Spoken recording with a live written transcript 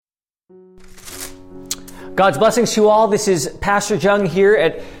God's blessings to you all. This is Pastor Jung here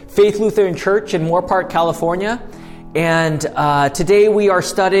at Faith Lutheran Church in Moore Park, California. And today we are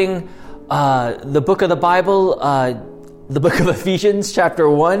studying the book of the Bible, the book of Ephesians, chapter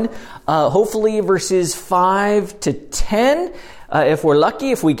 1, hopefully verses 5 to 10, if we're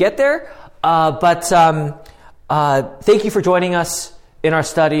lucky, if we get there. But thank you for joining us in our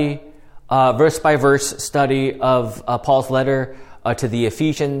study, verse-by-verse study of Paul's letter to the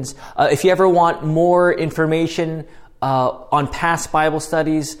Ephesians. If you ever want more information on past Bible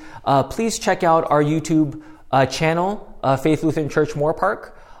studies, please check out our YouTube channel, Faith Lutheran Church Moore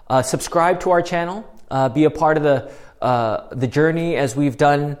Park. Subscribe to our channel. Be a part of the journey as we've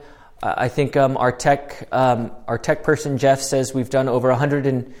done. I think our tech person Jeff says we've done over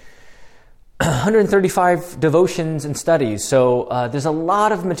 135 devotions and studies. So there's a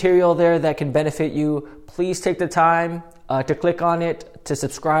lot of material there that can benefit you. Please take the time to click on it, to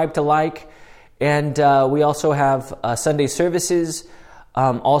subscribe, to like. And we also have Sunday services,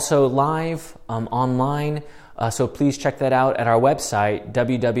 also live, online. So please check that out at our website,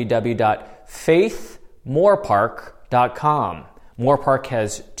 www.faithmoorpark.com. Moorpark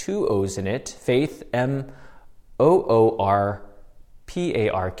has two O's in it, Faith,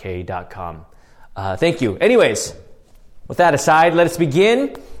 MOORPARK.com. Thank you. Anyways, with that aside, let us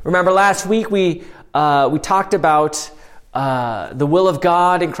begin. Remember last week we talked about the will of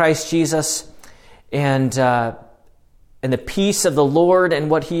God in Christ Jesus and the peace of the Lord and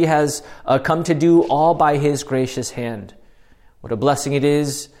what He has come to do all by His gracious hand. What a blessing it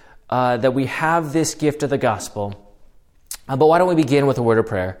is that we have this gift of the gospel. But why don't we begin with a word of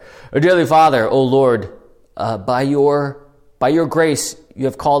prayer? Our dearly Father, O Lord, by your grace, you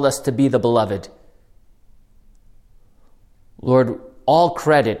have called us to be the beloved. Lord, all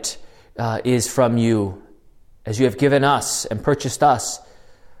credit is from you, as you have given us and purchased us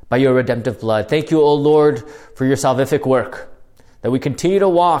by your redemptive blood. Thank you, O Lord, for your salvific work, that we continue to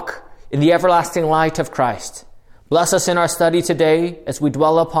walk in the everlasting light of Christ. Bless us in our study today as we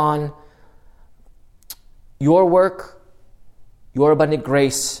dwell upon your work, your abundant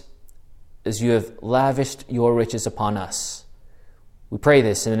grace, as you have lavished your riches upon us. We pray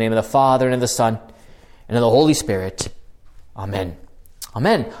this in the name of the Father, and of the Son, and of the Holy Spirit. Amen.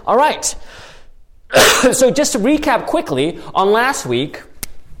 Amen. All right. So just to recap quickly, on last week,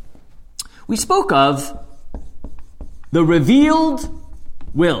 we spoke of the revealed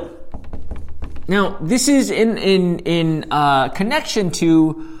will. Now, this is in connection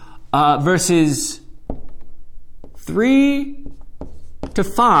to verses 3 to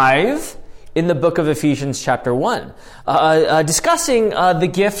 5 in the book of Ephesians chapter 1, discussing the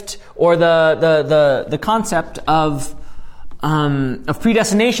gift or the concept of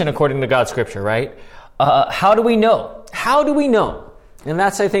predestination according to God's scripture, right? How do we know? How do we know? And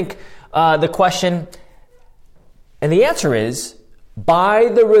that's, I think, the question. And the answer is by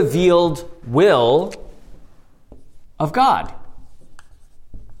the revealed will of God.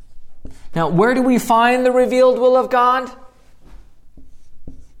 Now, where do we find the revealed will of God?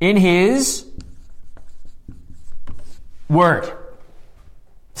 In His Word.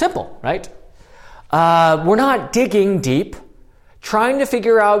 Simple, right? We're not digging deep, trying to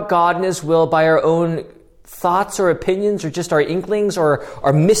figure out God and His will by our own thoughts or opinions or just our inklings or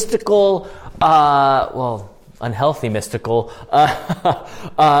our mystical, unhealthy mystical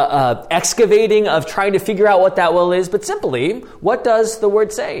excavating of trying to figure out what that will is, but simply, what does the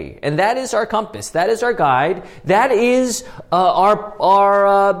Word say? And that is our compass. That is our guide. That is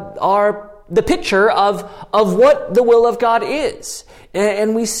the picture of what the will of God is.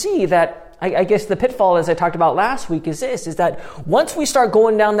 And we see that, I guess the pitfall, as I talked about last week, is that once we start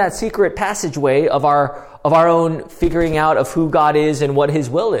going down that secret passageway of our own figuring out of who God is and what His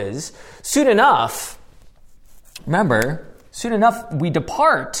will is, soon enough we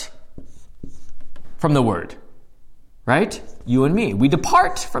depart from the Word, right? You and me. We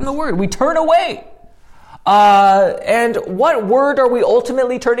depart from the Word. We turn away. And what Word are we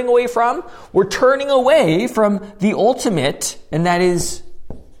ultimately turning away from? We're turning away from the ultimate, and that is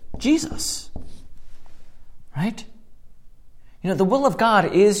Jesus. Right? You know, the will of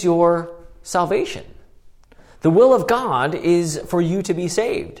God is your salvation. The will of God is for you to be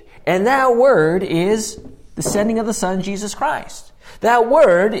saved. And that Word is the sending of the Son, Jesus Christ. That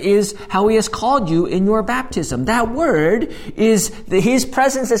Word is how He has called you in your baptism. That Word is His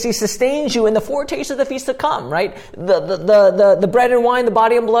presence as He sustains you in the foretaste of the feast to come, right? The bread and wine, the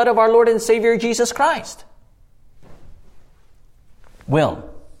body and blood of our Lord and Savior, Jesus Christ. Will.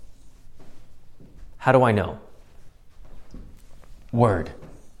 How do I know? Word.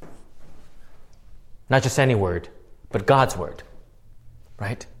 Not just any word, but God's Word.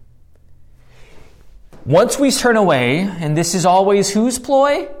 Right? once we turn away, and this is always whose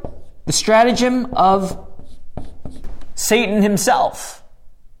ploy? The stratagem of Satan himself.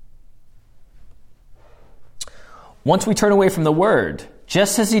 Once we turn away from the Word,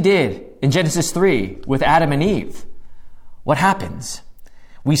 just as he did in Genesis 3 with Adam and Eve, what happens?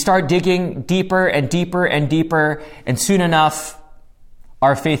 We start digging deeper and deeper and deeper, and soon enough,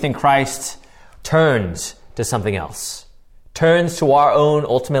 our faith in Christ turns to something else. Turns to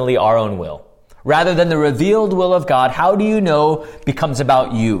ultimately our own will. Rather than the revealed will of God, how do you know becomes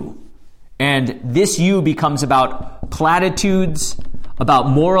about you. And this you becomes about platitudes, about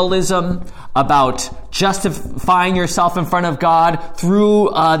moralism, about justifying yourself in front of God through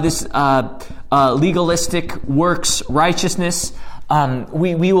this legalistic works righteousness.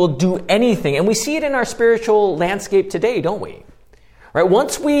 We will do anything. And we see it in our spiritual landscape today, don't we? Right?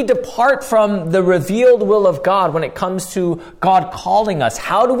 Once we depart from the revealed will of God when it comes to God calling us,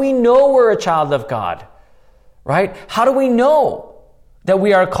 how do we know we're a child of God? Right? How do we know that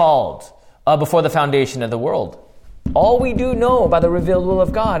we are called before the foundation of the world? All we do know by the revealed will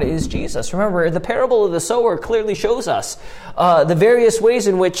of God is Jesus. Remember, the parable of the sower clearly shows us the various ways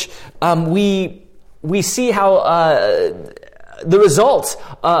in which we see how the results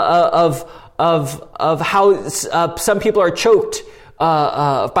of how some people are choked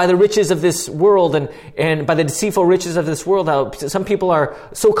by the riches of this world and by the deceitful riches of this world. How some people are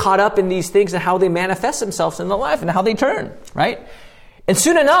so caught up in these things and how they manifest themselves in their life and how they turn, right? And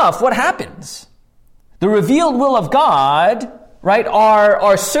soon enough, what happens? The revealed will of God, right,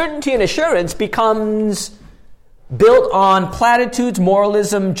 our certainty and assurance becomes built on platitudes,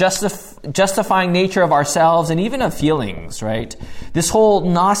 moralism, justifying nature of ourselves, and even of feelings, right? This whole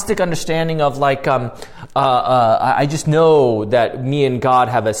Gnostic understanding of I just know that me and God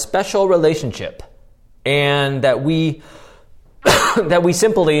have a special relationship, and that we that we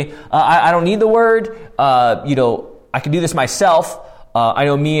simply, I don't need the Word, I can do this myself. I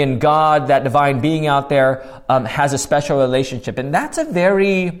know me and God, that divine being out there, has a special relationship. And that's a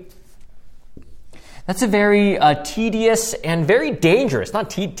very tedious and very dangerous, not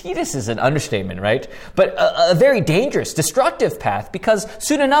tedious is an understatement, right? But a very dangerous, destructive path, because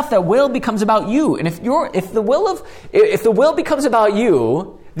soon enough that will becomes about you. And if the will becomes about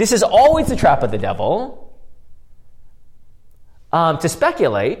you, this is always the trap of the devil, to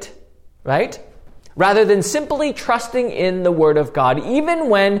speculate, right? Rather than simply trusting in the Word of God, even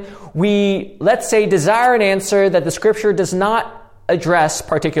when we, let's say, desire an answer that the Scripture does not address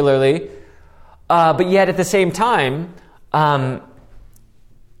particularly, but yet at the same time,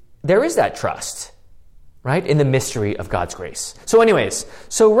 there is that trust, right, in the mystery of God's grace. So anyways,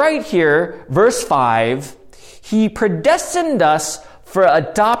 right here, verse 5, He predestined us for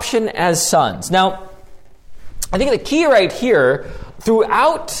adoption as sons. Now, I think the key right here,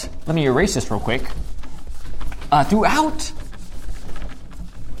 throughout, let me erase this real quick.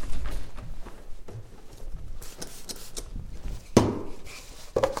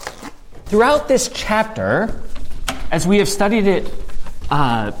 Throughout this chapter, as we have studied it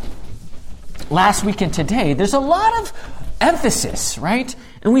last week and today, there's a lot of emphasis, right?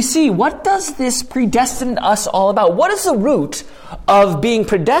 And we see, what does this predestined us all about? What is the root of being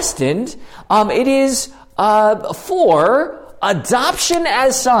predestined? It is for adoption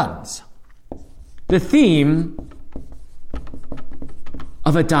as sons. The theme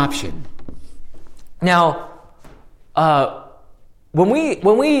of adoption. Now, when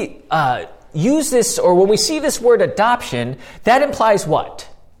we use this, or when we see this word adoption, that implies what?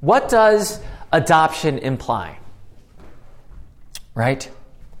 What does adoption imply? Right?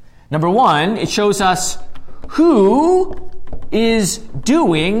 Number one, it shows us who is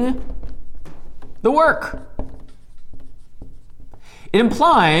doing the work. It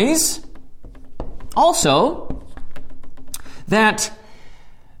implies also that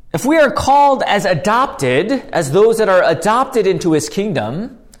if we are called as adopted, as those that are adopted into His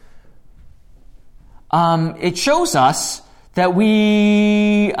kingdom, it shows us that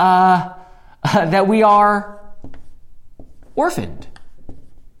we are orphaned.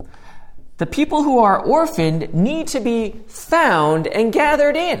 The people who are orphaned need to be found and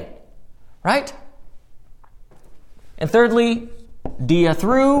gathered in, right? And thirdly, dia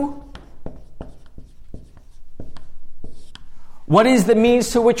through. What is the means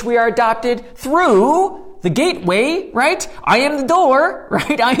to which we are adopted? Through the gateway, right? I am the door,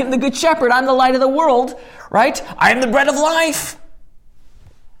 right? I am the good shepherd. I'm the light of the world, right? I am the bread of life.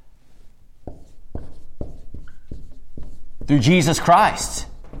 Through Jesus Christ,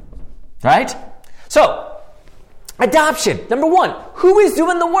 right? So, adoption. Number one, who is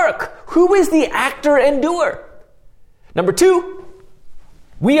doing the work? Who is the actor and doer? Number two,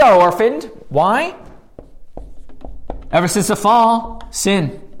 we are orphaned. Why? Ever since the fall,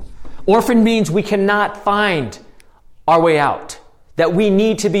 sin. Orphan means we cannot find our way out, that we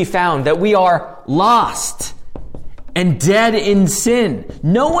need to be found, that we are lost and dead in sin.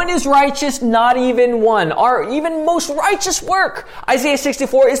 No one is righteous, not even one. Our even most righteous work, Isaiah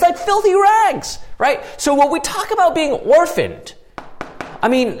 64, is like filthy rags, right? So when we talk about being orphaned, I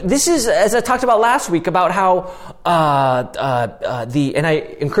mean, this is, as I talked about last week, about how and I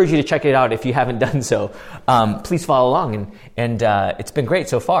encourage you to check it out if you haven't done so. Please follow along, and it's been great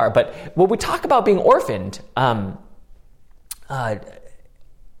so far. But when we talk about being orphaned,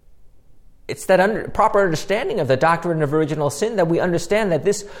 it's that proper understanding of the doctrine of original sin, that we understand that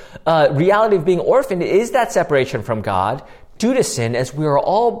this reality of being orphaned is that separation from God due to sin, as we are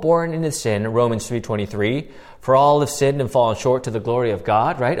all born into sin, Romans 3:23. For all have sinned and fallen short to the glory of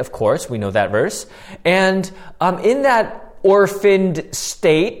God, right? Of course, we know that verse. And in that orphaned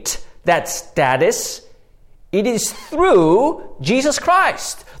state, that status, it is through Jesus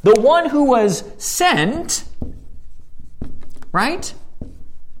Christ, the one who was sent, right,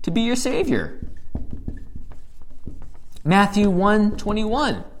 to be your Savior. Matthew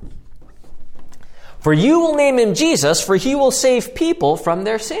 1:21. For you will name him Jesus, for he will save people from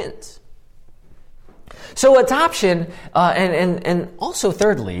their sins. So adoption, and also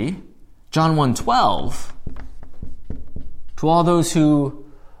thirdly, John 1:12, to all those who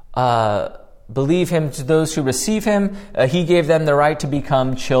believe him, to those who receive him, he gave them the right to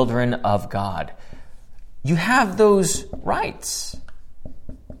become children of God. You have those rights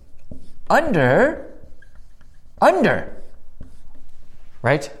under,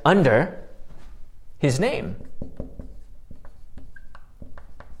 right? Under his name.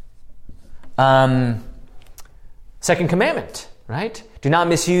 Second commandment, right? Do not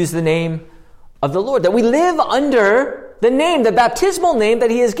misuse the name of the Lord. That we live under the name, the baptismal name that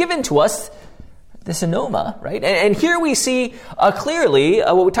he has given to us, the Sonoma, right? And here we see clearly,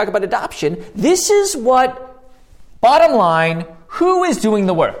 when we talk about adoption, this is what, bottom line, who is doing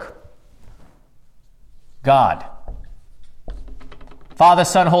the work? God. Father,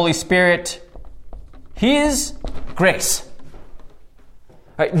 Son, Holy Spirit, his grace.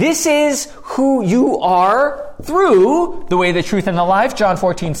 Right, this is who you are through the way, the truth, and the life, John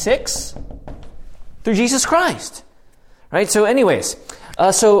 14:6, through Jesus Christ. Right, so anyways,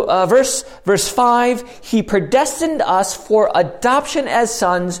 verse 5, he predestined us for adoption as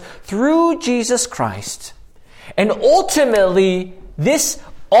sons through Jesus Christ. And ultimately,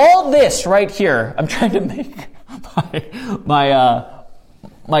 all this right here, I'm trying to make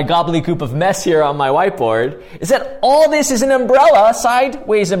my gobbledygook of mess here on my whiteboard, is that all this is an umbrella,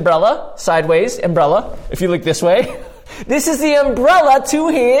 sideways umbrella, if you look this way. This is the umbrella to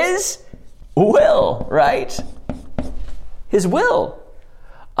his will, right? His will.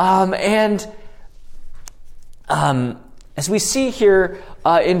 As we see here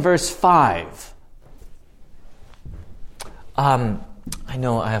in verse 5, I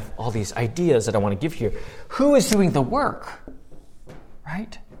know I have all these ideas that I want to give here. Who is doing the work?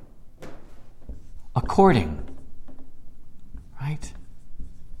 Right? According. Right?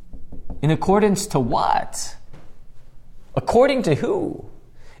 In accordance to what? According to who?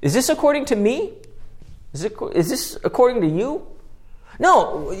 Is this according to me? Is this according to you?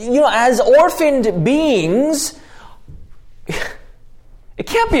 No, as orphaned beings, it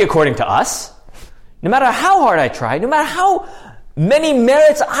can't be according to us. No matter how hard I try, no matter how many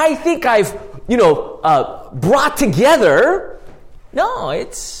merits I think I've, brought together, no,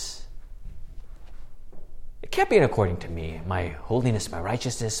 it can't be according to me, my holiness, my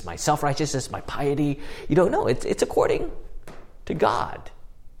righteousness, my self-righteousness, my piety. No, it's according to God.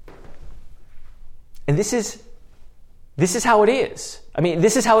 And this is how it is. I mean,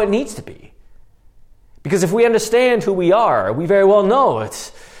 this is how it needs to be. Because if we understand who we are, we very well know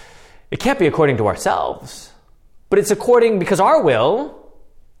it can't be according to ourselves. But it's according, because our will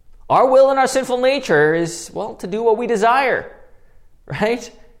and our sinful nature is, to do what we desire.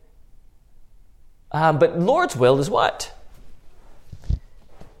 Right? But Lord's will is what?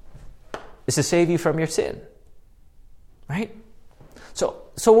 Is to save you from your sin. Right?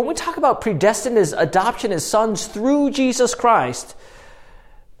 So when we talk about predestined as adoption as sons through Jesus Christ,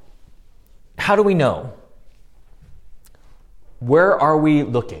 how do we know? Where are we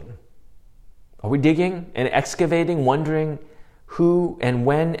looking? Are we digging and excavating, wondering who and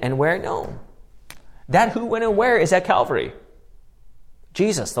when and where? No. That who, when, and where is at Calvary.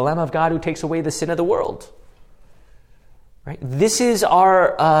 Jesus, the Lamb of God who takes away the sin of the world. Right? This is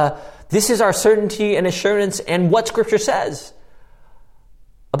our certainty and assurance and what Scripture says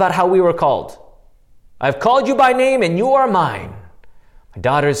about how we were called. I've called you by name and you are mine. My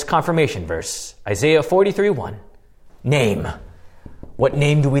daughter's confirmation verse, Isaiah 43:1. name. What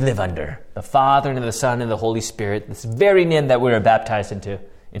name do we live under? The Father and the Son and the Holy Spirit. This very name that we are baptized into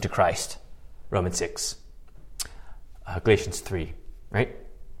Christ. Romans 6. Galatians 3, right?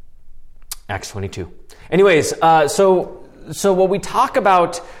 Acts 22. Anyways, so when we talk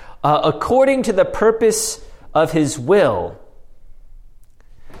about according to the purpose of his will,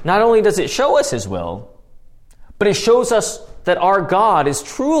 not only does it show us his will, but it shows us that our God is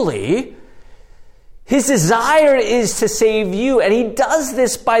truly, his desire is to save you. And he does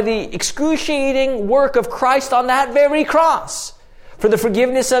this by the excruciating work of Christ on that very cross for the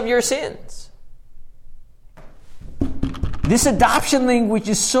forgiveness of your sins. This adoption language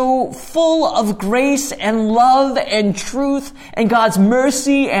is so full of grace and love and truth and God's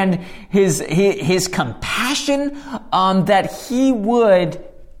mercy and his compassion that he would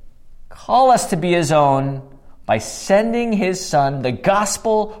call us to be his own by sending his Son, the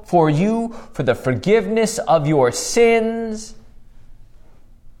gospel for you, for the forgiveness of your sins,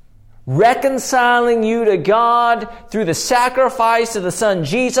 reconciling you to God through the sacrifice of the Son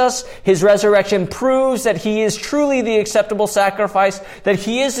Jesus. His resurrection proves that he is truly the acceptable sacrifice, that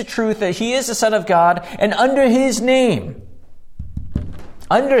he is the truth, that he is the Son of God, and under his name,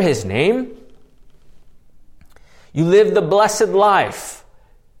 you live the blessed life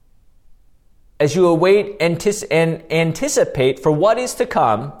as you await and anticipate for what is to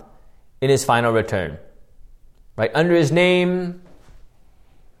come in his final return. Right? Under his name,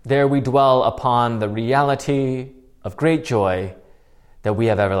 there we dwell upon the reality of great joy that we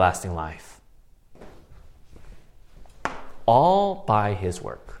have everlasting life. All by his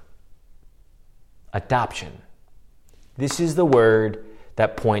work. Adoption. This is the word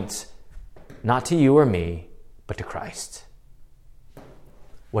that points not to you or me, but to Christ.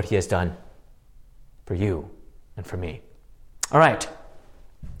 What he has done for you and for me. All right.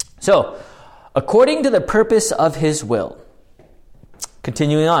 So, according to the purpose of his will.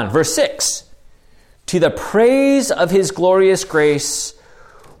 Continuing on, verse 6. To the praise of his glorious grace,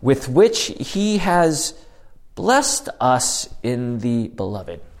 with which he has blessed us in the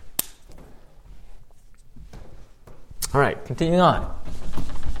beloved. All right, continuing on.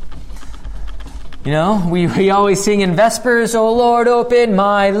 You know, we always sing in Vespers, "O Lord, open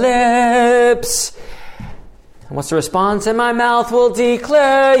my lips." And what's the response? "And my mouth will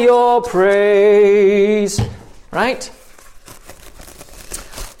declare your praise." Right?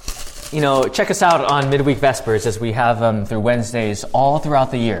 You know, check us out on Midweek Vespers as we have them through Wednesdays all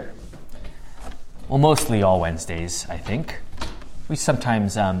throughout the year. Well, mostly all Wednesdays, I think. We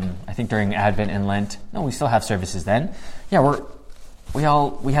sometimes, I think during Advent and Lent, no, we still have services then. Yeah, we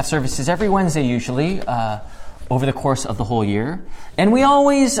have services every Wednesday usually over the course of the whole year. And we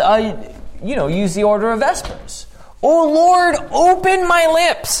always, use the order of Vespers. "O Lord, open my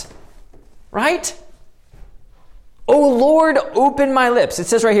lips." Right? "O Lord, open my lips." It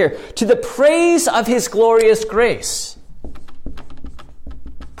says right here, to the praise of his glorious grace.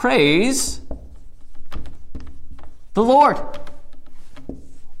 Praise the Lord.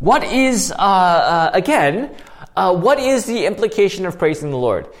 What is, what is the implication of praising the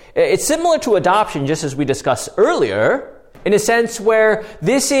Lord? It's similar to adoption, just as we discussed earlier, in a sense where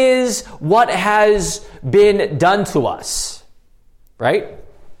this is what has been done to us, right?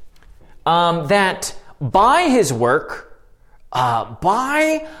 That by his work,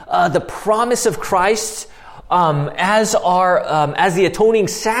 by the promise of Christ as the atoning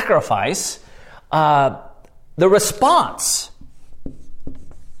sacrifice, the response.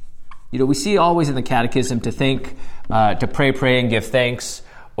 You know, we see always in the Catechism to think, to pray, and give thanks,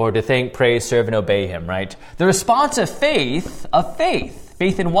 or to think, praise, serve, and obey him, right? The response of faith.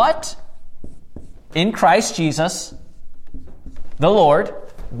 Faith in what? In Christ Jesus, the Lord,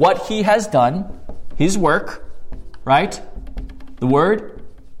 what he has done, his work, right? The word,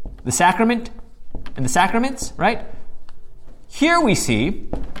 the sacrament, and the sacraments, right? Here we see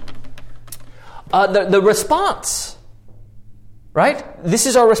the response, right? This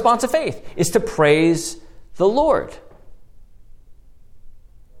is our response of faith, is to praise the Lord.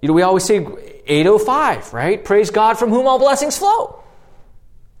 You know, we always say 8:05, right? Praise God from whom all blessings flow.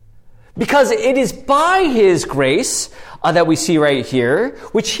 Because it is by his grace that we see right here,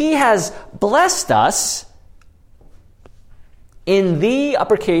 which he has blessed us in the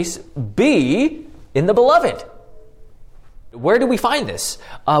uppercase B, in the beloved. Where do we find this?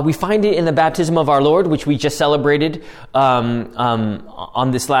 We find it in the baptism of our Lord, which we just celebrated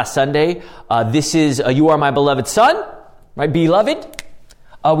on this last Sunday. This is, you are my beloved Son, right? Beloved.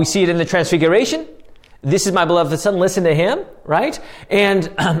 We see it in the Transfiguration. This is my beloved Son, listen to him, right? And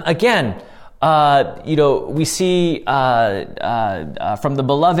again, we see from the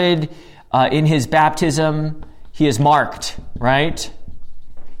beloved in his baptism, He is marked, right?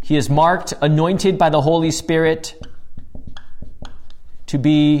 He is marked, anointed by the Holy Spirit to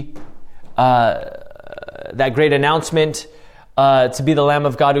be that great announcement, to be the Lamb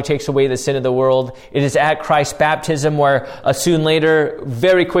of God who takes away the sin of the world. It is at Christ's baptism where soon later,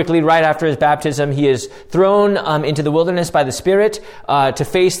 very quickly, right after his baptism, he is thrown into the wilderness by the Spirit to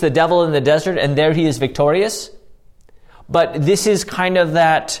face the devil in the desert, and there he is victorious. But this is kind of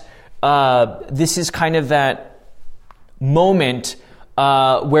that moment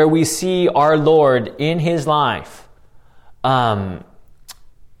where we see our Lord in his life.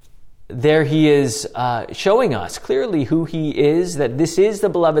 There he is showing us clearly who he is, that this is the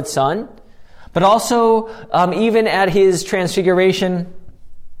beloved Son. But also, even at his transfiguration,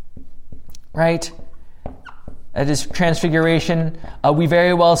 right? At his transfiguration, we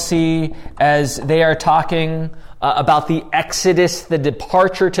very well see as they are talking about the exodus, the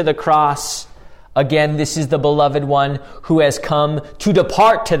departure to the cross. Again, this is the beloved one who has come to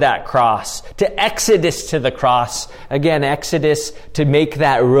depart to that cross, to exodus to the cross. Again, exodus, to make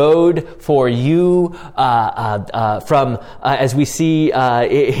that road for you from, as we see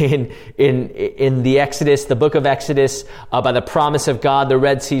in the Exodus, the book of Exodus, by the promise of God, the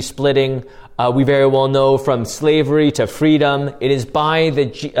Red Sea splitting. We very well know from slavery to freedom. It is by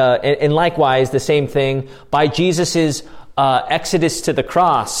and likewise the same thing, by Jesus's exodus to the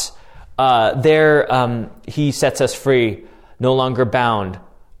cross. He sets us free, no longer bound,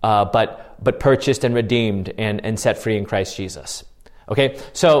 but purchased and redeemed and set free in Christ Jesus. Okay,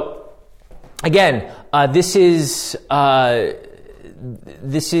 so again, this is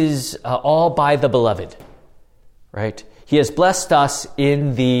all by the beloved, right? He has blessed us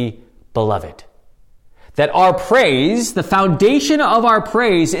in the beloved. That our praise, the foundation of our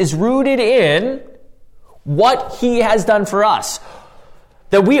praise, is rooted in what he has done for us.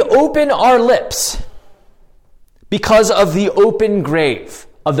 That we open our lips because of the open grave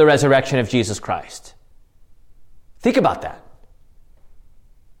of the resurrection of Jesus Christ. Think about that.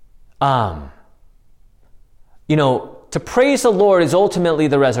 To praise the Lord is ultimately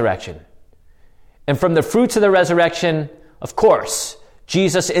the resurrection. And from the fruits of the resurrection, of course,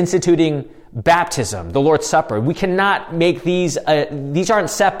 Jesus instituting baptism, the Lord's Supper. We cannot make these aren't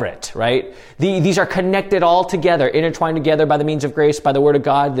separate, right? These are connected all together, intertwined together by the means of grace, by the word of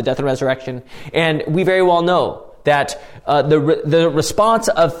God, the death and resurrection. And we very well know that the response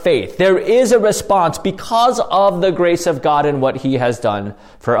of faith, there is a response because of the grace of God and what he has done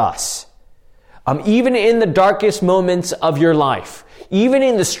for us. Even in the darkest moments of your life, even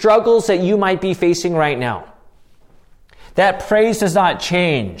in the struggles that you might be facing right now, that praise does not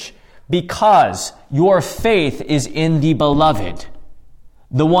change because your faith is in the beloved,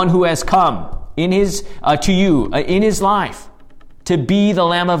 the one who has come in his to you in his life to be the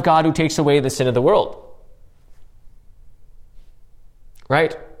Lamb of God who takes away the sin of the world.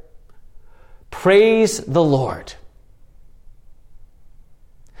 Right? Praise the Lord.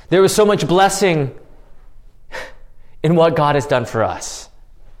 There is so much blessing in what God has done for us.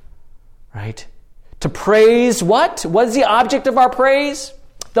 Right? To praise what? What is the object of our praise?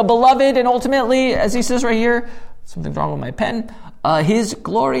 The beloved, and ultimately, as he says right here, something's wrong with my pen, his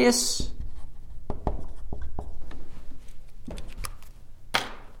glorious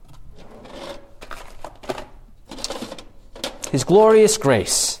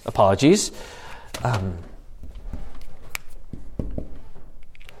grace. Apologies.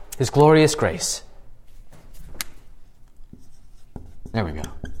 His glorious grace. There we go.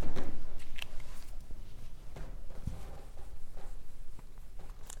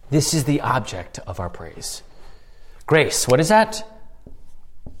 This is the object of our praise. Grace, what is that?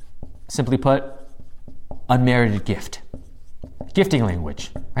 Simply put, unmerited gift. Gifting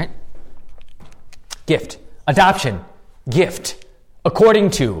language, right? Gift. Adoption. Gift.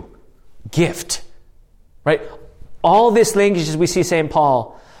 According to. Gift. Right? All this language, as we see St.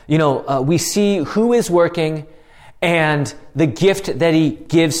 Paul, we see who is working and the gift that he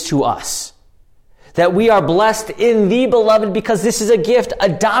gives to us. That we are blessed in the beloved because this is a gift,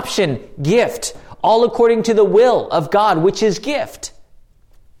 adoption, gift, all according to the will of God, which is gift.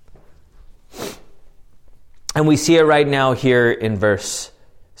 And we see it right now here in verse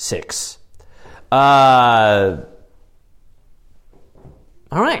 6. All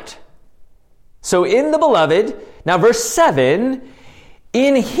right. So in the beloved, now verse 7,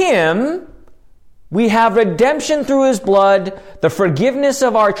 in him we have redemption through his blood, the forgiveness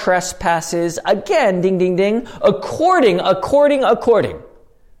of our trespasses. Again, ding, ding, ding. According.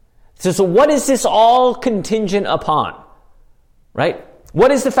 So what is this all contingent upon? Right?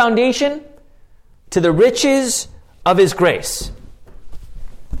 What is the foundation? To the riches of his grace.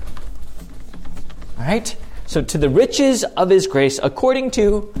 All right? So to the riches of his grace, according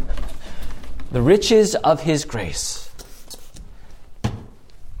to the riches of his grace.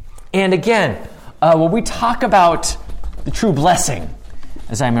 And again, when we talk about the true blessing,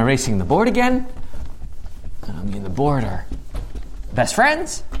 as I'm erasing the board again, me and the board are best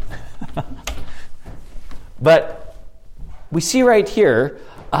friends. But we see right here,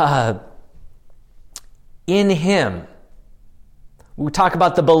 in him, we talk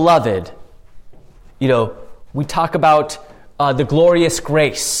about the beloved. We talk about the glorious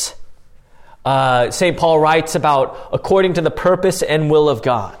grace. St. Paul writes about according to the purpose and will of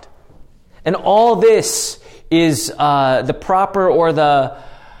God. And all this is the proper or the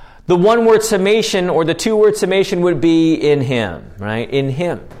one-word summation or the two-word summation would be in him, right? In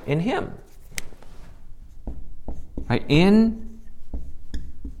him. In him. Right? In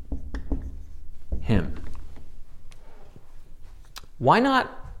him. Why not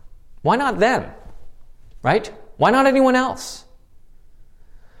them? Right? Why not anyone else?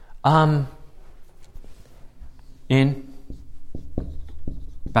 In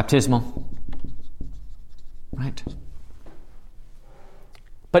baptismal. Right?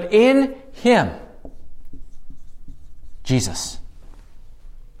 But in him, Jesus.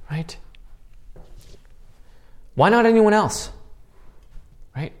 Right? Why not anyone else?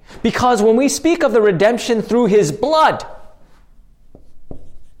 Right? Because when we speak of the redemption through his blood,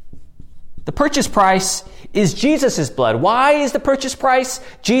 the purchase price is Jesus' blood. Why is the purchase price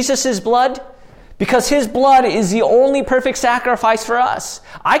Jesus' blood? Because his blood is the only perfect sacrifice for us.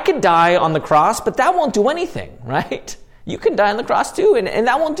 I could die on the cross, but that won't do anything, right? You can die on the cross too, and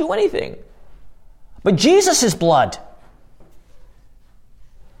that won't do anything. But Jesus' blood,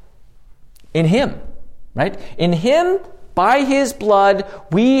 in him, right? In him, by his blood,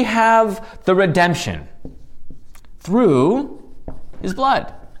 we have the redemption through his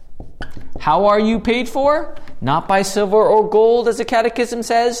blood. How are you paid for? Not by silver or gold, as the Catechism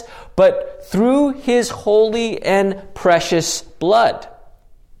says, but through his holy and precious blood.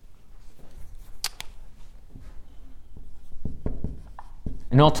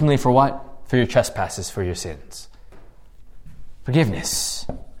 And ultimately for what? For your trespasses, for your sins. Forgiveness.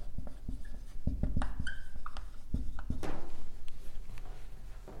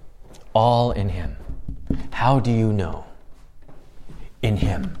 All in him. How do you know? In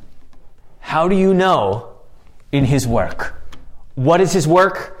him. How do you know? In his work. What is his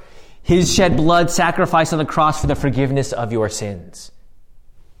work? His shed blood sacrifice on the cross for the forgiveness of your sins.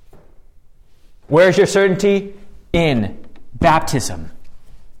 Where is your certainty? In baptism.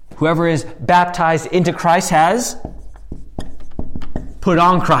 Whoever is baptized into Christ has put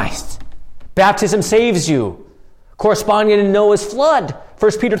on Christ. Baptism saves you. Corresponding to Noah's flood.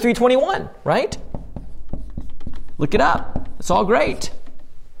 1 Peter 3:21, right? Look it up. It's all great.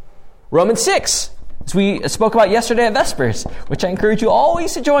 Romans 6, as we spoke about yesterday at Vespers, which I encourage you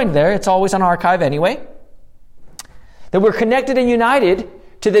always to join there. It's always on archive anyway. That we're connected and united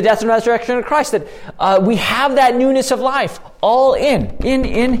to the death and resurrection of Christ. That we have that newness of life all in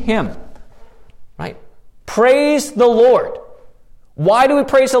him. Right? Praise the Lord. Why do we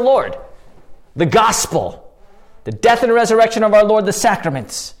praise the Lord? The gospel. The death and resurrection of our Lord, the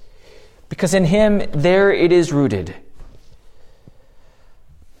sacraments. Because in him, there it is rooted.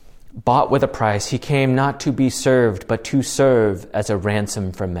 Bought with a price, he came not to be served, but to serve as a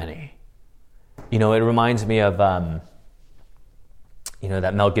ransom for many. It reminds me of, that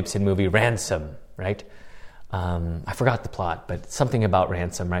Mel Gibson movie, Ransom, right? I forgot the plot, but something about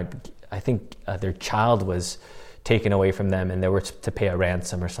ransom, right? I think their child was taken away from them and they were to pay a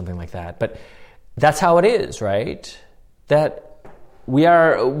ransom or something like that. But that's how it is, right? That we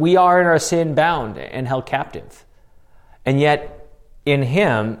are in our sin bound and held captive. And yet, in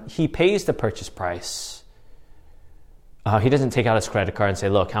him, he pays the purchase price. He doesn't take out his credit card and say,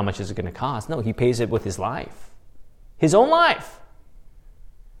 look, how much is it going to cost? No, he pays it with his life. His own life.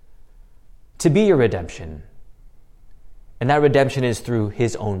 To be your redemption. And that redemption is through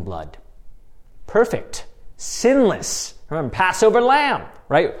his own blood. Perfect. Sinless. Remember, Passover lamb,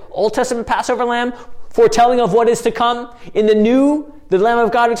 right? Old Testament Passover lamb, foretelling of what is to come. In the new, the Lamb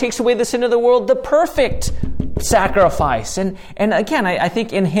of God who takes away the sin of the world, the perfect sacrifice. And again, I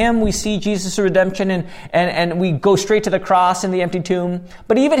think in him we see Jesus' redemption and we go straight to the cross and the empty tomb.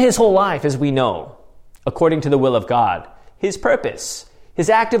 But even his whole life, as we know, according to the will of God, his purpose, his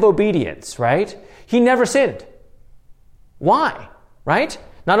act of obedience, right? He never sinned. Why? Right?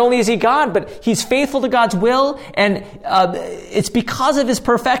 Not only is he God, but he's faithful to God's will, and it's because of his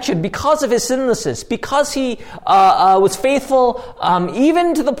perfection, because of his sinlessness, because he was faithful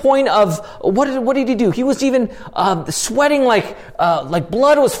even to the point of, what did he do? He was even sweating like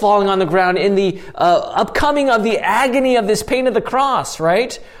blood was falling on the ground in the upcoming of the agony of this pain of the cross,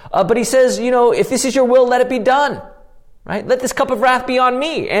 right? But he says, if this is your will, let it be done, right? Let this cup of wrath be on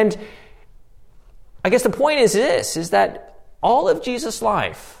me. And I guess the point is that all of Jesus'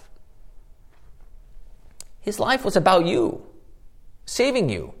 life, his life was about you, saving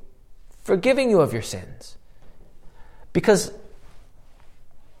you, forgiving you of your sins. Because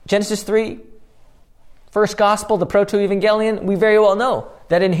Genesis 3, first gospel, the proto-evangelion, we very well know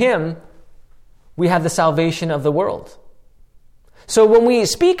that in him we have the salvation of the world. So when we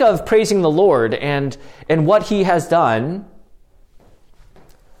speak of praising the Lord and what he has done,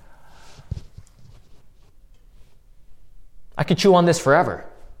 I could chew on this forever,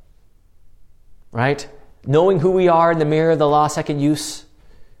 right? Knowing who we are in the mirror of the law, second use,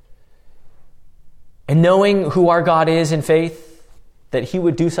 and knowing who our God is in faith, that he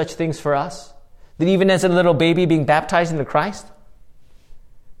would do such things for us, that even as a little baby being baptized into Christ,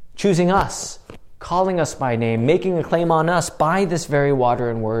 choosing us, calling us by name, making a claim on us by this very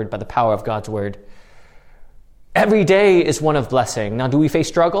water and word, by the power of God's word. Every day is one of blessing. Now, do we face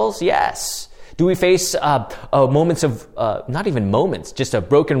struggles? Yes. Do we face moments of, not even moments, just a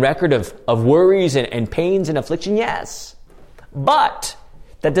broken record of worries and pains and affliction? Yes. But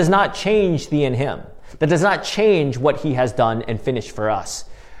that does not change the in him. That does not change what he has done and finished for us,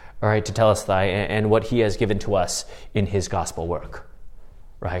 all right, to tell us that, and what he has given to us in his gospel work,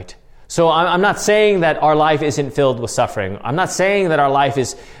 right? So I'm not saying that our life isn't filled with suffering. I'm not saying that our life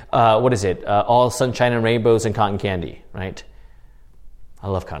is, all sunshine and rainbows and cotton candy, right? I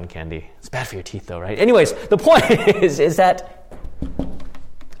love cotton candy. It's bad for your teeth, though, right? Anyways, the point is that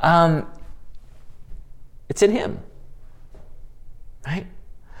it's in him, right?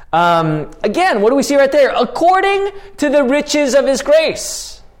 Again, what do we see right there? According to the riches of his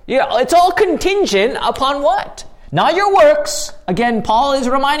grace. It's all contingent upon what? Not your works. Again, Paul is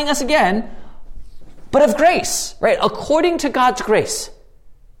reminding us again, but of grace, right? According to God's grace.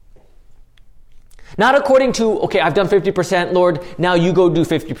 Not according to, okay, I've done 50%, Lord, now you go do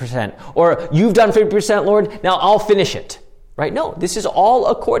 50%. Or you've done 50%, Lord, now I'll finish it. Right? No, this is all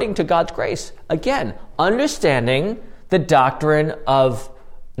according to God's grace. Again, understanding the doctrine of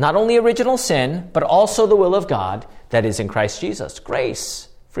not only original sin, but also the will of God that is in Christ Jesus. Grace,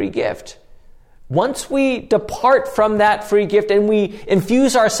 free gift. Once we depart from that free gift and we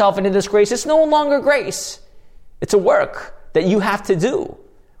infuse ourselves into this grace, it's no longer grace. It's a work that you have to do,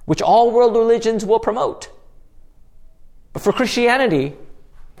 which all world religions will promote. But for Christianity,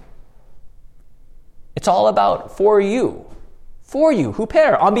 it's all about for you,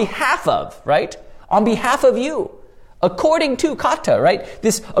 huper, on behalf of, right? On behalf of you, according to kata, right?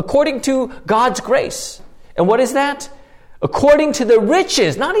 This according to God's grace. And what is that? According to the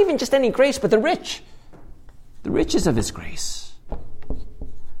riches, not even just any grace, but the riches of his grace.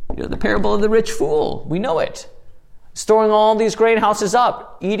 The parable of the rich fool, we know it. Storing all these grain houses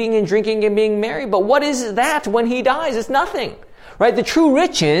up, eating and drinking and being merry. But what is that when he dies? It's nothing, right? The true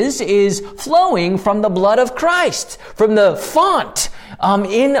riches is flowing from the blood of Christ, from the font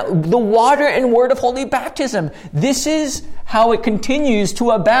in the water and word of holy baptism. This is how it continues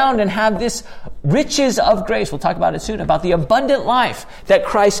to abound and have this riches of grace. We'll talk about it soon, about the abundant life that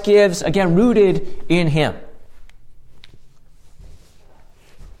Christ gives, again, rooted in him.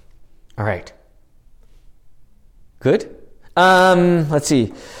 All right. Good? Let's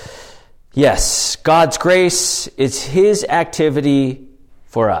see. Yes, God's grace is his activity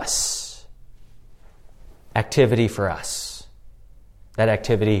for us. Activity for us. That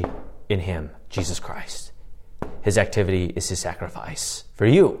activity in him, Jesus Christ. His activity is his sacrifice for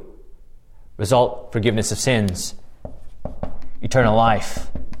you. Result, forgiveness of sins, eternal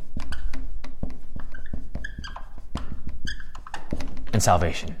life, and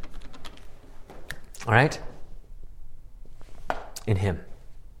salvation. All right? In him.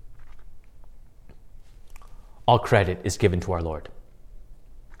 All credit is given to our Lord.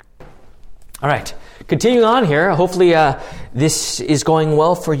 All right, continuing on here. Hopefully this is going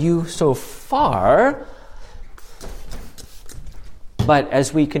well for you so far. But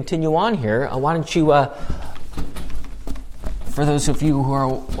as we continue on here, why don't you, for those of you who are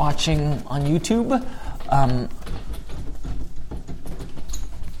watching on YouTube,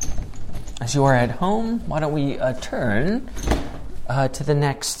 as you are at home, why don't we turn to the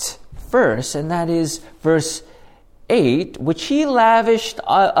next verse, and that is verse 8, which he lavished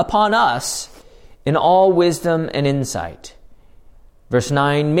upon us in all wisdom and insight, Verse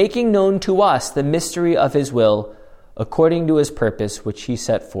 9, making known to us the mystery of his will, according to his purpose, which he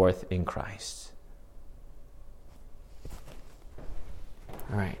set forth in Christ.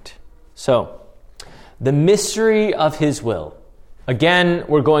 All right. So, the mystery of his will. Again,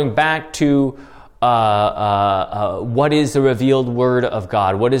 we're going back to what is the revealed word of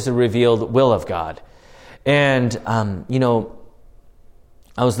God? What is the revealed will of God? And,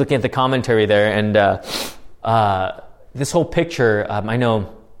 I was looking at the commentary there, and this whole picture, I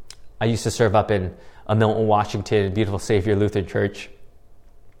know I used to serve up in Milton, Washington, beautiful Savior Lutheran Church.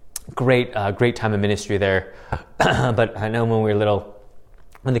 Great time of ministry there. But I know when we were little,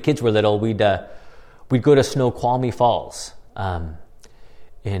 when the kids were little, we'd go to Snoqualmie Falls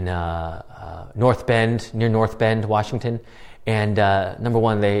in North Bend, near North Bend, Washington. And number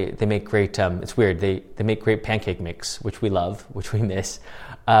one, they make great. It's weird. They make great pancake mix, which we love, which we miss.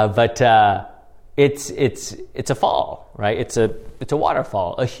 But it's a fall, right? It's a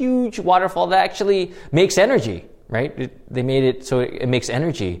waterfall, a huge waterfall that actually makes energy, right? They made it so it makes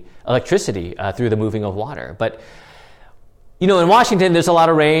energy, electricity through the moving of water. But in Washington, there's a lot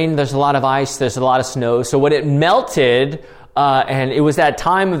of rain, there's a lot of ice, there's a lot of snow. So when it melted, and it was that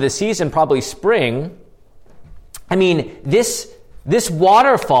time of the season, probably spring. I mean, this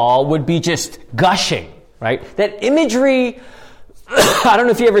waterfall would be just gushing, right? That imagery, I don't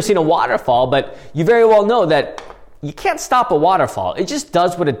know if you've ever seen a waterfall, but you very well know that you can't stop a waterfall. It just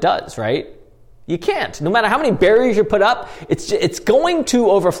does what it does, right? You can't. No matter how many barriers you put up, it's going to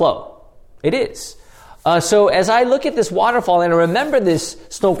overflow. It is. So as I look at this waterfall and I remember this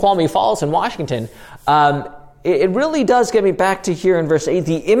Snoqualmie Falls in Washington, it really does get me back to here in verse 8,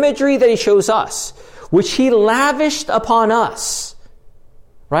 the imagery that he shows us, which he lavished upon us,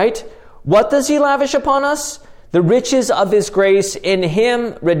 right? What does he lavish upon us? The riches of his grace in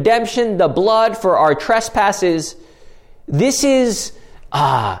him, redemption, the blood for our trespasses. This is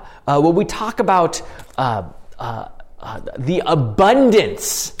when we talk about the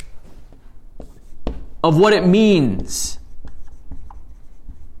abundance of what it means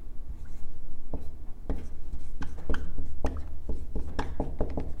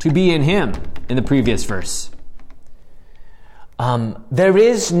to be in him in the previous verse. There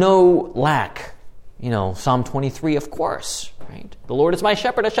is no lack. Psalm 23, of course, right? The Lord is my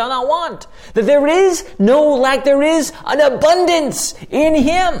shepherd, I shall not want. That there is no lack, there is an abundance in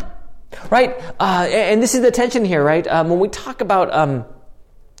him, right? And this is the tension here, right? When we talk about,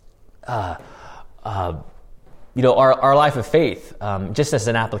 our life of faith, just as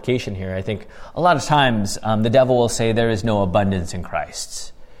an application here, I think a lot of times the devil will say there is no abundance in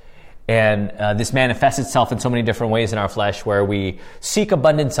Christ. And this manifests itself in so many different ways in our flesh where we seek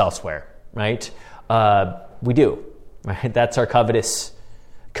abundance elsewhere, right? We do, right? That's our covetous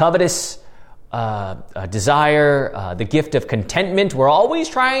desire, the gift of contentment. We're always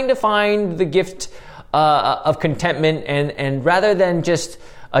trying to find the gift of contentment, and rather than just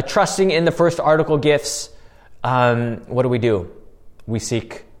trusting in the first article gifts, what do? We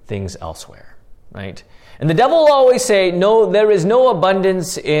seek things elsewhere, right? And the devil will always say, no, there is no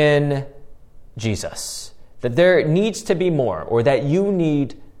abundance in Jesus, that there needs to be more, or that you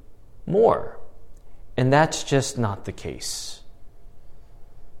need more. And that's just not the case,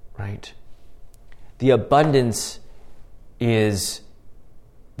 right? The abundance is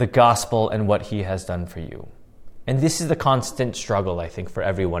the gospel and what he has done for you. And this is the constant struggle, I think, for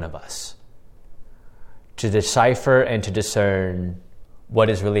every one of us, to decipher and to discern what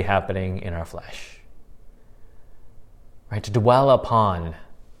is really happening in our flesh, right? To dwell upon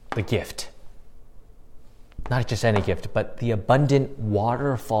the gift. Not just any gift, but the abundant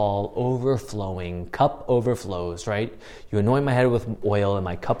waterfall overflowing, cup overflows, right? You anoint my head with oil and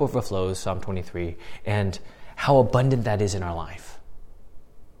my cup overflows, Psalm 23, and how abundant that is in our life,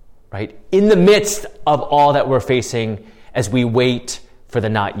 right? In the midst of all that we're facing as we wait for the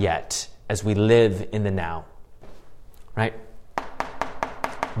not yet, as we live in the now, right?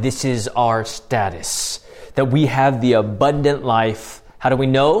 This is our status, that we have the abundant life. How do we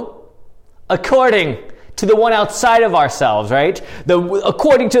know? According to the one outside of ourselves, right?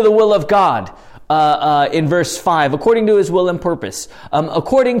 According to the will of God, in verse 5, according to his will and purpose,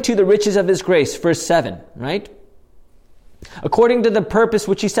 according to the riches of his grace, verse 7, right? According to the purpose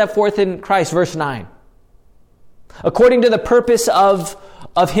which he set forth in Christ, verse 9. According to the purpose of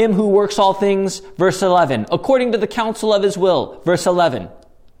him who works all things, verse 11. According to the counsel of his will, verse 11.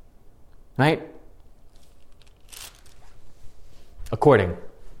 Right? According.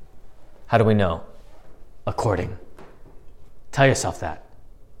 How do we know? According. Tell yourself that.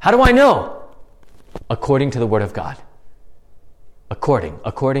 How do I know? According to the word of God. According.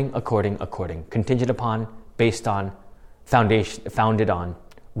 Contingent upon, based on founded on,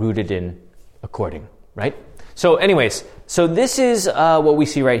 rooted in, according, right? So anyways, so this is what we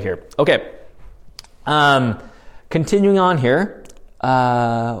see right here. Okay. Continuing on here.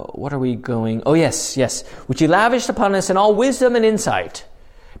 What are we going? Oh, yes. Which he lavished upon us in all wisdom and insight,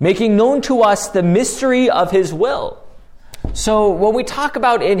 making known to us the mystery of his will. So when we talk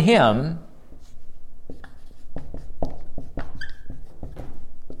about in him,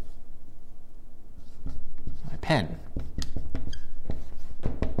 my pen,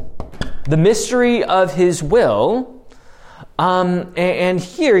 the mystery of his will, and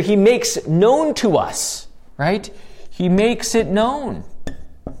here he makes known to us, right? He makes it known.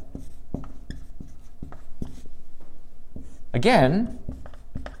 Again,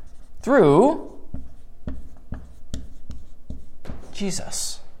 through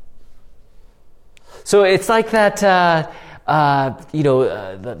Jesus. So it's like that,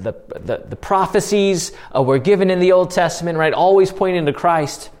 the prophecies were given in the Old Testament, right? Always pointing to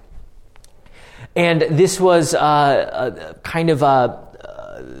Christ. And this was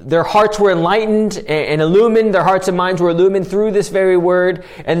their hearts were enlightened and illumined. Their hearts and minds were illumined through this very word.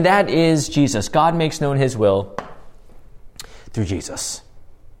 And that is Jesus. God makes known his will through Jesus.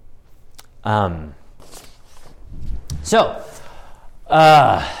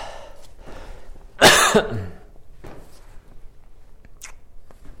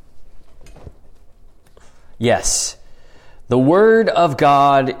 Yes. The Word of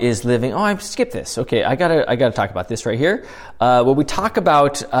God is living. Oh, I skipped this. Okay, I gotta talk about this right here. When we talk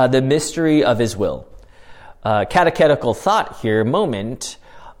about the mystery of His will, catechetical thought here, moment.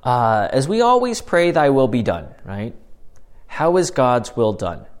 As we always pray, Thy will be done. Right? How is God's will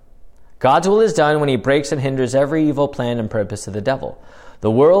done? God's will is done when He breaks and hinders every evil plan and purpose of the devil,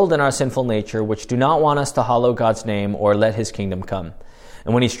 the world, and our sinful nature, which do not want us to hallow God's name or let His kingdom come,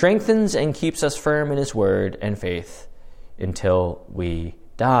 and when He strengthens and keeps us firm in His word and faith until we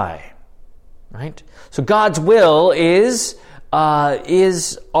die, right? So God's will is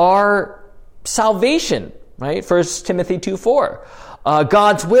our salvation, right? 1 Timothy 2:4.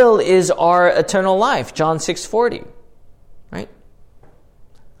 God's will is our eternal life, John 6:40, right?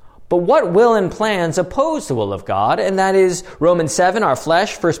 But what will and plans oppose the will of God? And that is Romans 7, our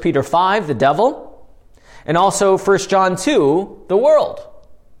flesh, 1 Peter 5, the devil, and also 1 John 2, the world.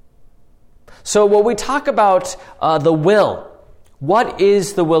 So when we talk about the will, what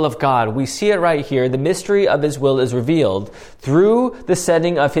is the will of God? We see it right here. The mystery of His will is revealed through the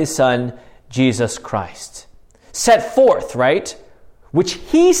sending of His Son, Jesus Christ. Set forth, right? Which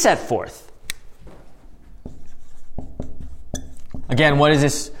He set forth. Again, what is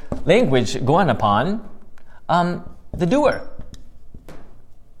this language going upon? The doer.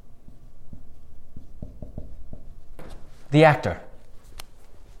 The actor.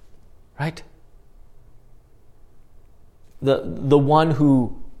 Right? The one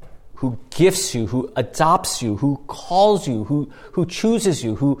who gifts you, who adopts you, who calls you, who chooses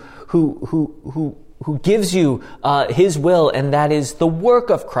you, who gives you His will, and that is the work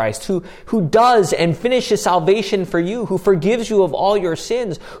of Christ, who does and finishes salvation for you, who forgives you of all your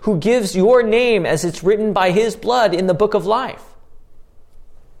sins, who gives your name as it's written by His blood in the book of life.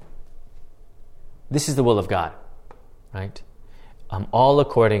 This is the will of God, right? All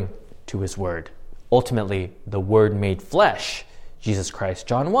according to His word. Ultimately, the Word made flesh, Jesus Christ,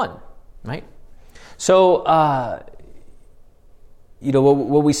 John 1, right? So,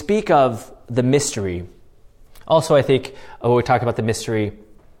 when we speak of the mystery, also I think when we talk about the mystery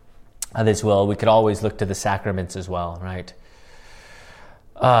of His will, we could always look to the sacraments as well, right?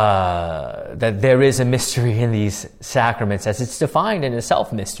 That there is a mystery in these sacraments as it's defined in a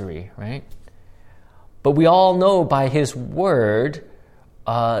self-mystery, right? But we all know by His Word,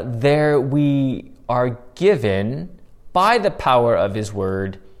 there we are given by the power of His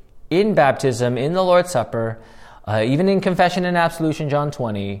Word in baptism, in the Lord's Supper, even in confession and absolution, John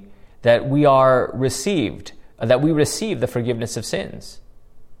 20, that we are received, that we receive the forgiveness of sins,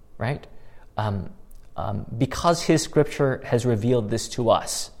 right? Because His Scripture has revealed this to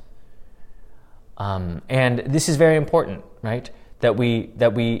us. And this is very important, right? That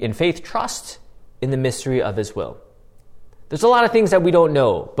we in faith trust in the mystery of His will. There's a lot of things that we don't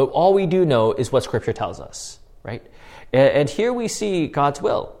know, but all we do know is what Scripture tells us, right? And here we see God's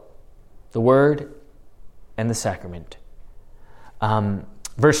will, the Word and the sacrament.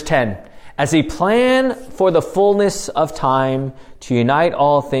 Verse 10, as a plan for the fullness of time to unite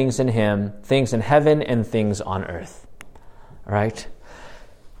all things in Him, things in heaven and things on earth. All right?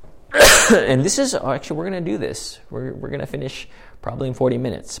 And this is, actually, we're going to do this. We're going to finish probably in 40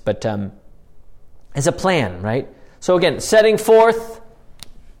 minutes. But as a plan, right? So again, setting forth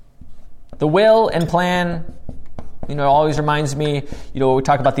the will and plan It always reminds me, we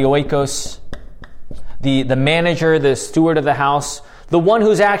talk about the oikos, the manager, the steward of the house, the one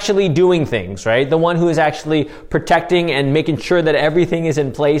who's actually doing things, right? The one who is actually protecting and making sure that everything is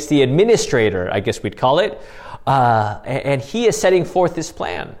in place, the administrator, I guess we'd call it. And he is setting forth this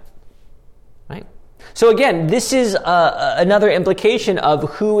plan, right? So again, this is another implication of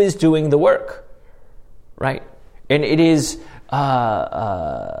who is doing the work, right? And it is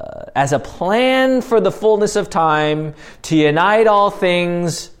as a plan for the fullness of time to unite all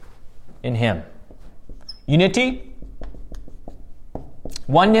things in him. Unity,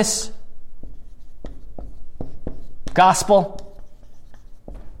 oneness, gospel,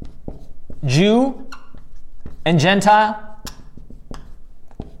 Jew and Gentile,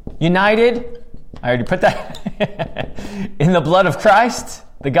 united, I already put that, in the blood of Christ,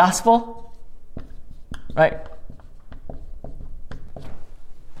 the gospel, right?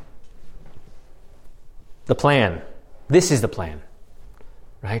 The plan. This is the plan,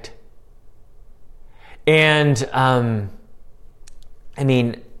 right? And,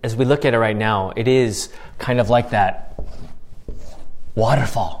 as we look at it right now, it is kind of like that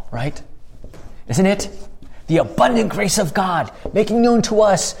waterfall, right? Isn't it? The abundant grace of God making known to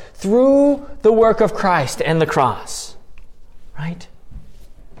us through the work of Christ and the cross, right?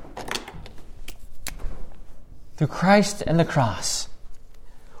 Through Christ and the cross,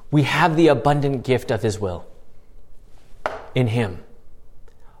 we have the abundant gift of his will in him.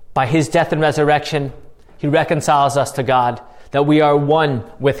 By his death and resurrection, he reconciles us to God, that we are one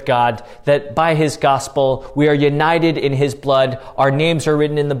with God, that by his gospel, we are united in his blood, our names are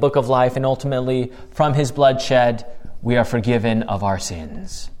written in the book of life, and ultimately, from his blood shed, we are forgiven of our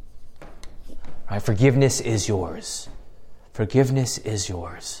sins. Right? Forgiveness is yours. Forgiveness is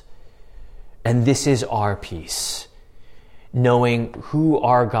yours. And this is our peace, knowing who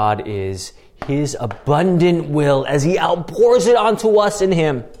our God is, his abundant will, as he outpours it onto us in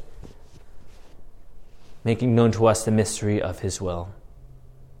him, making known to us the mystery of his will,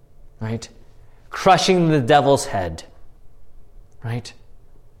 right? Crushing the devil's head, right?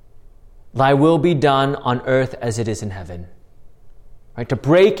 Thy will be done on earth as it is in heaven, right? To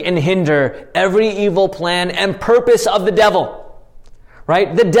break and hinder every evil plan and purpose of the devil,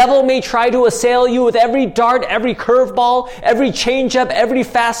 right? The devil may try to assail you with every dart, every curveball, every changeup, every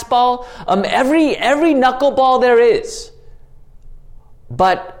fastball, every knuckleball there is.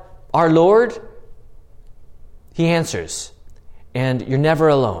 But our Lord, he answers, and you're never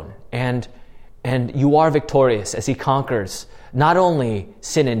alone, and you are victorious as he conquers not only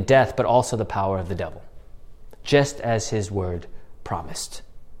sin and death, but also the power of the devil, just as his word promised,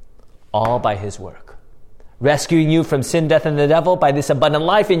 all by his work, rescuing you from sin, death, and the devil by this abundant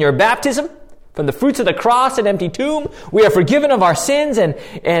life in your baptism, from the fruits of the cross and empty tomb. We are forgiven of our sins, and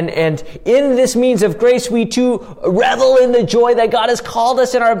in this means of grace, we too revel in the joy that God has called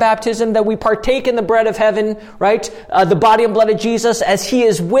us in our baptism, that we partake in the bread of heaven, right? The body and blood of Jesus, as he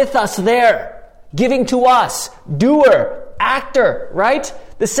is with us there, giving to us, doer, actor, right?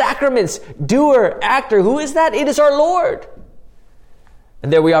 The sacraments, doer, actor. Who is that? It is our Lord.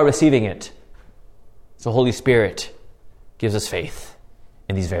 And there we are receiving it. So Holy Spirit gives us faith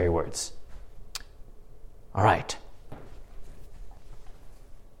in these very words. All right.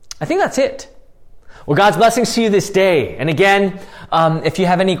 I think that's it. Well, God's blessings to you this day. And again, if you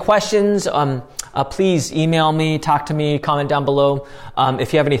have any questions, please email me, talk to me, comment down below.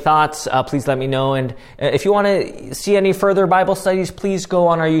 If you have any thoughts, please let me know. And if you want to see any further Bible studies, please go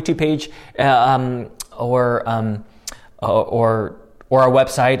on our YouTube page or our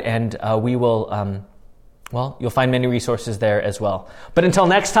website, and we will... you'll find many resources there as well. But until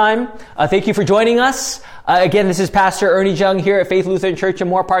next time, thank you for joining us. Again, this is Pastor Ernie Jung here at Faith Lutheran Church in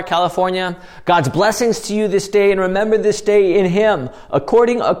Moore Park, California. God's blessings to you this day, and remember this day in him,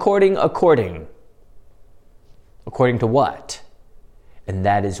 according to what? And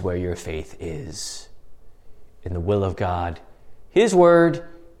that is where your faith is. In the will of God, his word,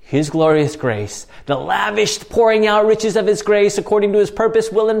 his glorious grace, the lavished pouring out riches of his grace according to his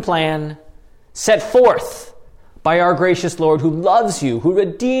purpose, will, and plan, set forth by our gracious Lord, who loves you, who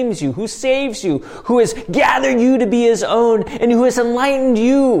redeems you, who saves you, who has gathered you to be his own, and who has enlightened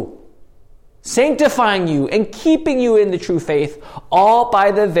you, sanctifying you and keeping you in the true faith, all by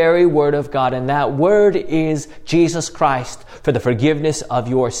the very word of God. And that word is Jesus Christ, for the forgiveness of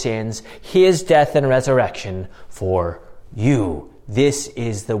your sins, his death and resurrection for you. This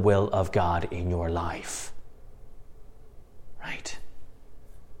is the will of God in your life, right?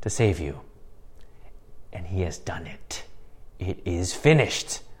 To save you. And he has done it. It is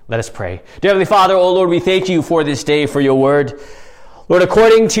finished. Let us pray. Dear Heavenly Father, O Lord, we thank you for this day, for your word. Lord,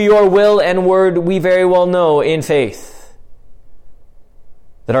 according to your will and word, we very well know in faith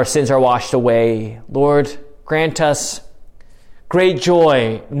that our sins are washed away. Lord, grant us great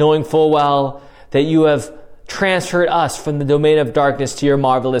joy, knowing full well that you have transferred us from the domain of darkness to your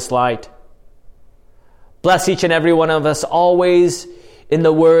marvelous light. Bless each and every one of us always in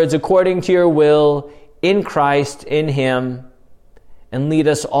the words according to your will, in Christ, in him, and lead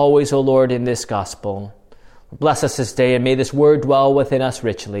us always, O Lord, in this gospel. Bless us this day, and may this word dwell within us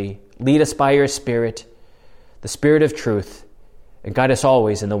richly. Lead us by your Spirit, the Spirit of truth, and guide us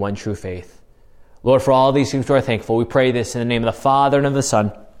always in the one true faith. Lord, for all these things we are thankful. We pray this in the name of the Father, and of the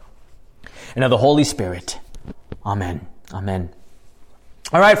Son, and of the Holy Spirit. Amen. Amen.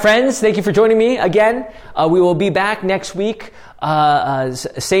 All right, friends, thank you for joining me again. We will be back next week,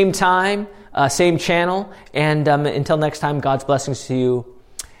 same time, same channel. And until next time, God's blessings to you,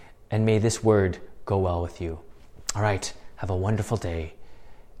 and may this word go well with you. All right, have a wonderful day,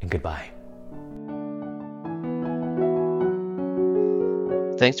 and goodbye.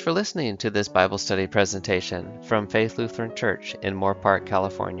 Thanks for listening to this Bible study presentation from Faith Lutheran Church in Moorpark,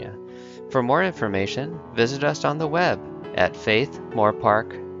 California. For more information, visit us on the web at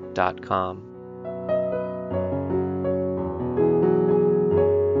faithmoorpark.com.